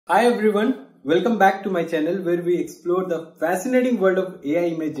Hi everyone, welcome back to my channel where we explore the fascinating world of AI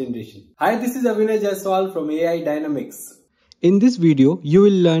image generation. Hi, this is Abhinay Jaiswal from AI Dynamics. In this video, you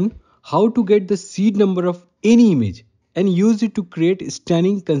will learn how to get the seed number of any image and use it to create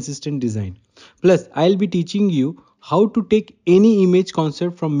stunning consistent design. Plus, I'll be teaching you how to take any image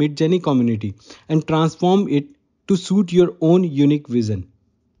concept from Midjourney community and transform it to suit your own unique vision.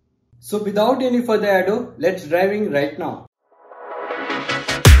 So without any further ado, let's dive in right now.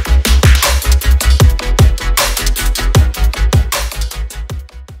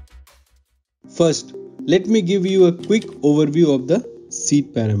 First, let me give you a quick overview of the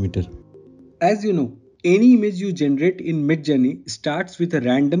seed parameter. As you know, any image you generate in Midjourney starts with a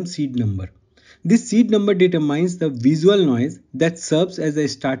random seed number. This seed number determines the visual noise that serves as a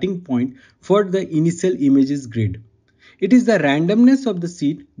starting point for the initial image's grid. It is the randomness of the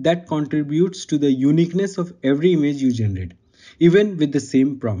seed that contributes to the uniqueness of every image you generate, even with the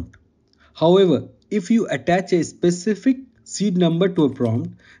same prompt. However, if you attach a specific seed number to a prompt,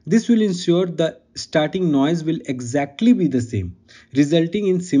 this will ensure the starting noise will exactly be the same, resulting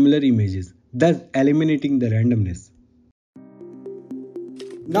in similar images, thus eliminating the randomness.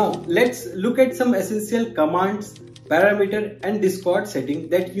 Now let's look at some essential commands, parameter and Discord setting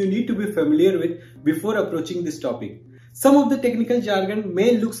that you need to be familiar with before approaching this topic. Some of the technical jargon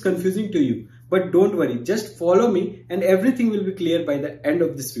may look confusing to you, but don't worry, just follow me and everything will be clear by the end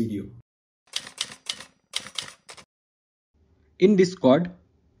of this video. In Discord,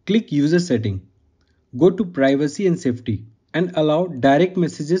 click User Setting, go to Privacy and Safety and allow direct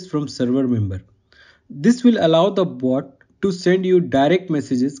messages from server member. This will allow the bot to send you direct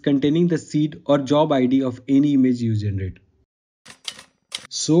messages containing the seed or job ID of any image you generate.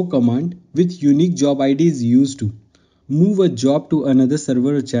 Show command with unique job ID is used to move a job to another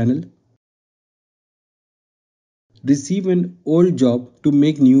server or channel, receive an old job to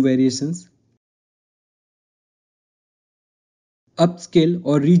make new variations, upscale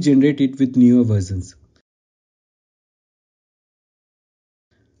or regenerate it with newer versions.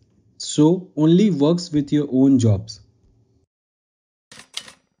 So only works with your own jobs.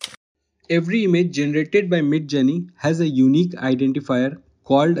 Every image generated by Midjourney has a unique identifier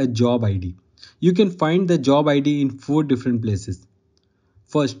called a job ID. You can find the job ID in 4 different places.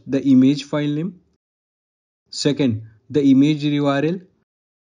 First, the image file name. Second, the image URL.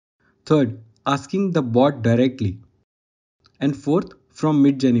 Third, asking the bot directly. And fourth, from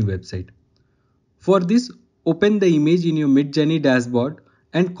Midjourney website. For this, open the image in your Midjourney dashboard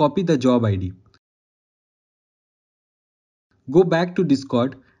and copy the job ID. Go back to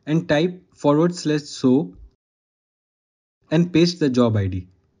Discord and type /show and paste the job ID.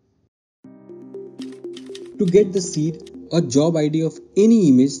 To get the seed or job ID of any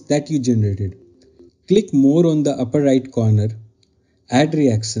image that you generated, click More on the upper right corner, add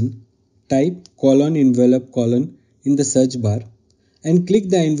reaction, type :envelope : in the search bar and click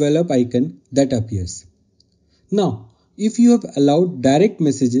the envelope icon that appears. Now, if you have allowed direct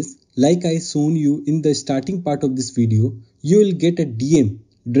messages like I shown you in the starting part of this video, you will get a DM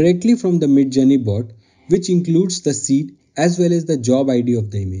directly from the Midjourney bot, which includes the seed as well as the job ID of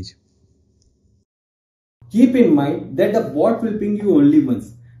the image. Keep in mind that the bot will ping you only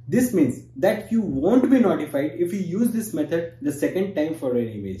once. This means that you won't be notified if you use this method the second time for an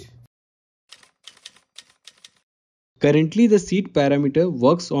image. Currently, the seed parameter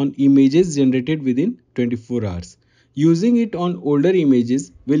works on images generated within 24 hours. Using it on older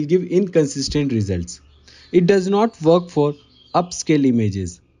images will give inconsistent results. It does not work for upscale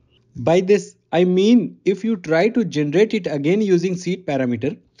images. By this, I mean if you try to generate it again using seed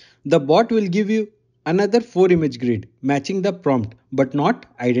parameter, the bot will give you another 4 image grid matching the prompt but not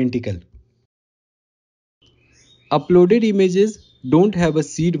identical. Uploaded images don't have a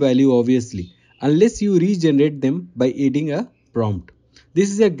seed value obviously, unless you regenerate them by adding a prompt.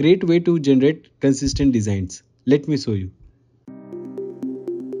 This is a great way to generate consistent designs. Let me show you.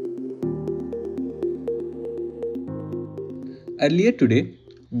 Earlier today,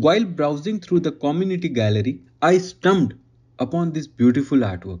 while browsing through the community gallery, I stumbled upon this beautiful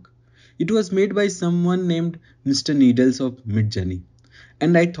artwork. It was made by someone named Mr. Needles of Midjourney,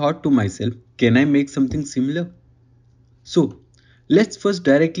 and I thought to myself, can I make something similar? So, let's first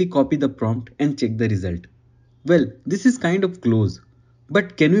directly copy the prompt and check the result. Well, this is kind of close,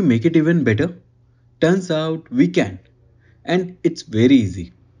 but can we make it even better? Turns out we can, and it's very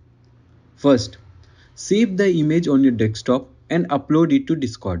easy. First, save the image on your desktop and upload it to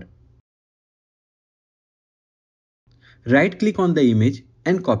Discord. Right-click on the image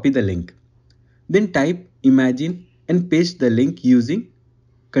and copy the link. Then type Imagine and paste the link using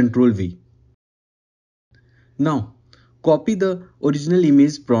Ctrl V. Now, copy the original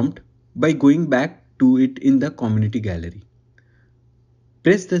image prompt by going back to it in the community gallery.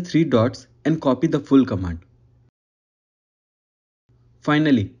 Press the three dots and copy the full command.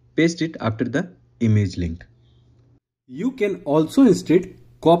 Finally, paste it after the image link. You can also instead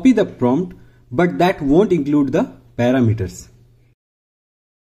copy the prompt, but that won't include the parameters.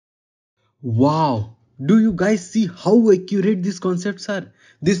 Wow! Do you guys see how accurate these concepts are?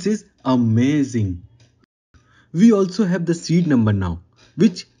 This is amazing. We also have the seed number now,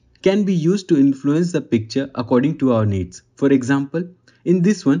 which can be used to influence the picture according to our needs. For example, in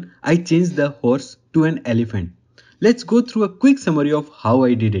this one, I changed the horse to an elephant. Let's go through a quick summary of how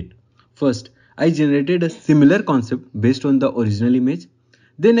I did it. First, I generated a similar concept based on the original image.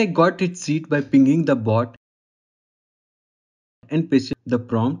 Then I got its seed by pinging the bot and pasted the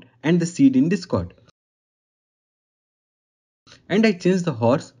prompt and the seed in Discord. And I changed the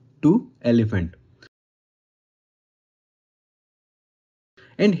horse to elephant.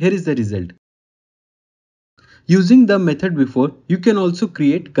 And here is the result. Using the method before, you can also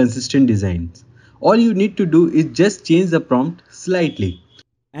create consistent designs. All you need to do is just change the prompt slightly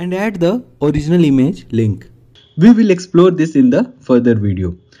and add the original image link. We will explore this in the further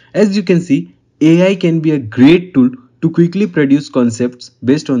video. As you can see, AI can be a great tool to quickly produce concepts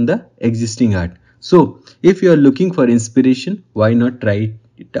based on the existing art. So, if you are looking for inspiration, why not try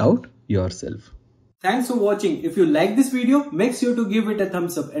it out yourself? Thanks for watching. If you like this video, make sure to give it a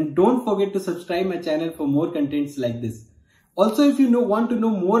thumbs up and don't forget to subscribe my channel for more contents like this. Also, if you want to know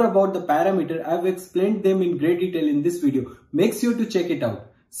more about the parameter, I've explained them in great detail in this video. Make sure to check it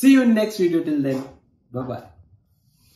out. See you in next video. Till then, bye bye.